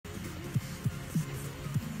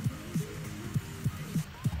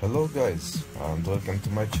Hello guys, and welcome to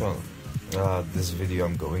my channel. This video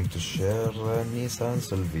I'm going to share Nissan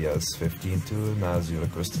Silvia s15 tune as you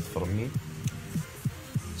requested from me.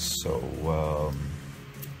 So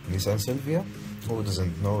Nissan Silvia, who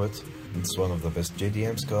doesn't know it, it's one of the best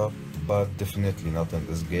JDM's car, but definitely not in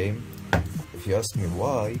this game. If you ask me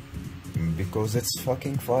why, because it's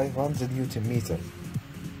fucking 500 Newton meter,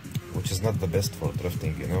 which is not the best for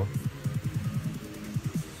drifting, you know.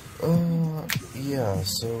 Yeah,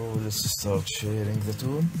 so let's start sharing the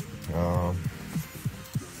tune.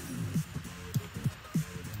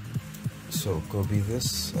 So copy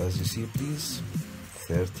this as you see, please.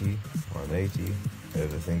 30, 180,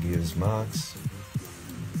 everything is max.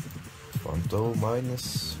 Front toe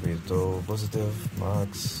minus, rear toe positive,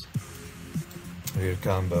 max. Rear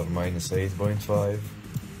camber minus 8.5.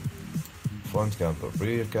 Front camber,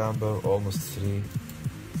 rear camber almost 3.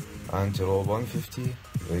 Anti-roll 150.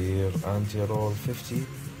 Rear anti-roll 50,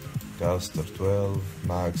 caster 12,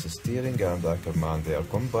 max steering and Ackerman, they are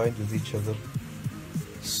combined with each other.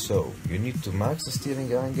 So you need to max the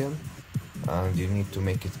steering angle and you need to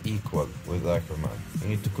make it equal with Ackerman. You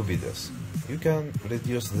need to copy this. You can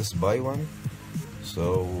reduce this by 1,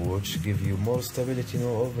 so which give you more stability,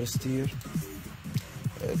 no oversteer.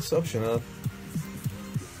 It's optional.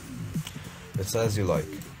 It's as you like.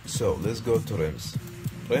 So let's go to rims.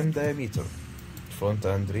 Rim diameter. Front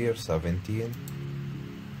and rear 17,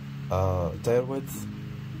 tire width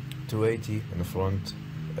 280 in the front,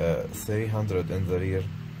 300 in the rear.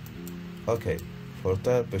 Okay, for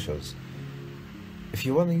tire pressures, if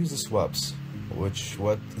you want to use the swaps,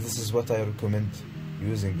 this is what I recommend,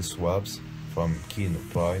 using the swaps from Kino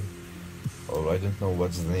Prime, or I don't know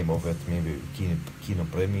what's the name of it, maybe Kino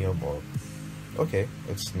Premium, or okay,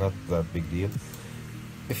 it's not that big deal.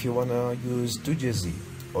 If you want to use 2JZ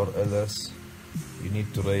or LS, you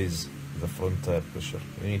need to raise the front tire pressure.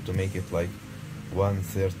 You need to make it like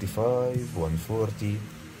 135, 140. You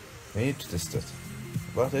need to test it,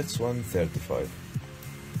 but it's 135.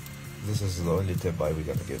 This is the only tip I will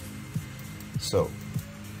gonna give. So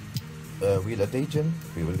wheel adhesion,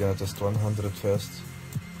 we will gonna test 100 first,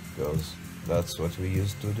 because that's what we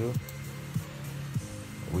used to do.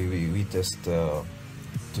 We test 2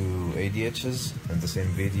 ADHs in the same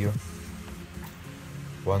video,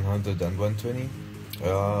 100 and 120.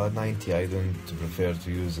 90 I don't prefer to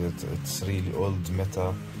use it, it's really old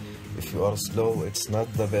meta. If you are slow, it's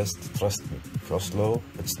not the best, trust me. If you're slow,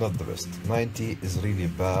 it's not the best. 90 is really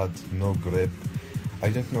bad, no grip. I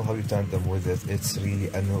don't know how you tandem with it, it's really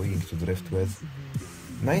annoying to drift with.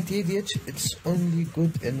 90 ADH, it's only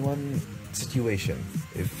good in one situation.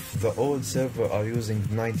 If the old server are using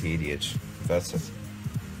 90 ADH, that's it.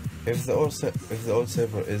 If the old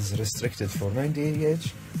server is restricted for 90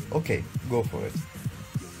 ADH, okay, go for it.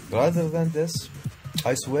 Rather than this,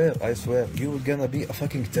 I swear, you will gonna be a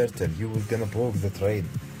fucking turtle. You will gonna broke the train.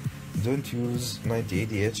 Don't use 90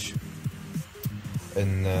 ADH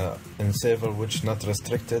in server which not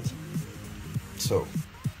restricted. So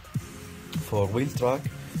for wheel track,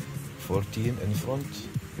 14 in front,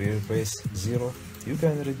 rear brace 0. You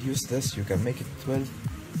can reduce this. You can make it 12.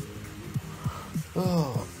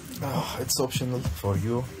 It's optional for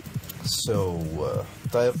you. So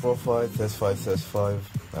tire profile 35,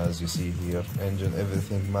 as you see here. Engine,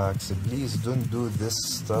 everything max. Please don't do this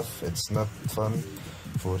stuff, it's not fun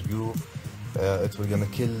for you. It will gonna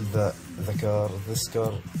kill the car. This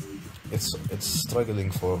car, it's struggling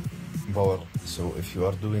for power, so if you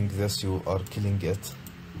are doing this, you are killing it,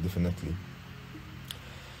 definitely.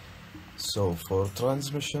 So for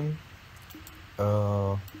transmission,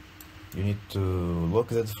 you need to lock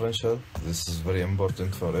the differential. This is very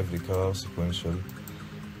important for every car, sequential.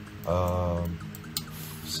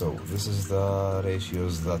 So this is the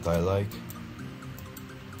ratios that I like,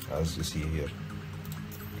 as you see here.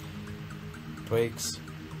 Brakes,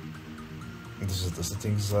 this is the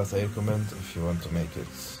settings that I recommend. If you want to make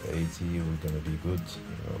it 80, we're gonna be good,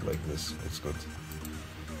 you know, like this, it's good.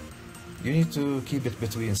 You need to keep it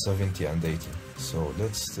between 70 and 80. So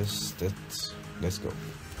let's test it. Let's go.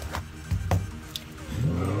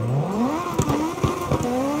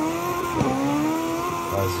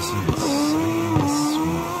 As you see, it's really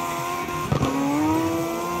smooth.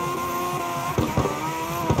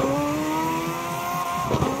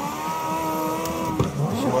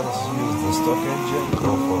 If you want to use the stock engine,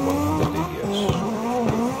 go for 100 ADH.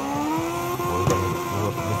 We're gonna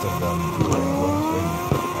work better than doing 120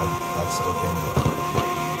 at stock engine.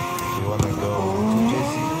 If you want to go to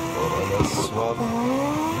JZ or LS swap,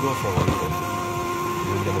 you go for 120.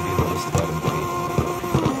 You're gonna be the best guarantee.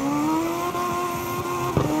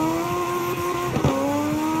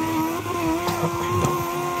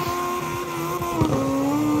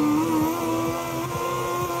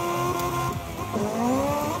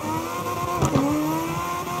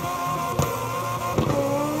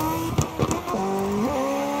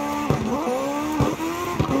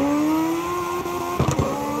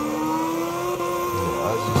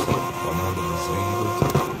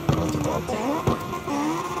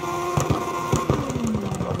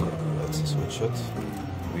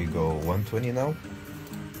 we go 120 now.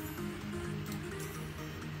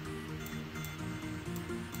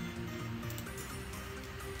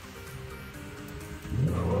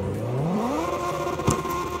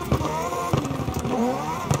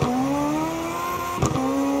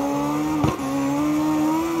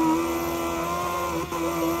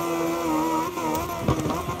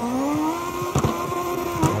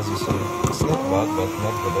 As you see, it's not bad, but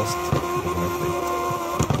not the best, definitely.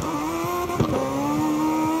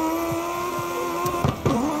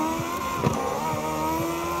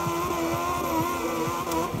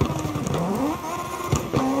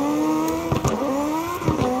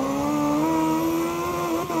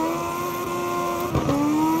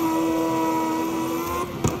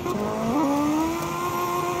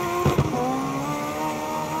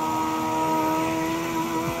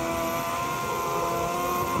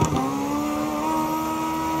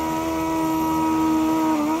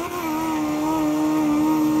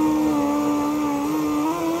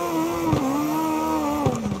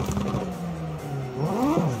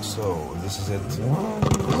 So this is it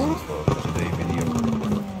for today's video.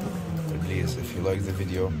 Please, if you like the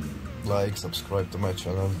video, like, subscribe to my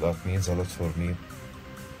channel. That means a lot for me.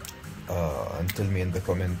 And tell me in the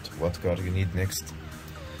comment what car you need next.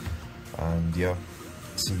 And yeah,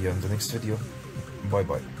 see you in the next video. Bye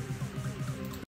bye.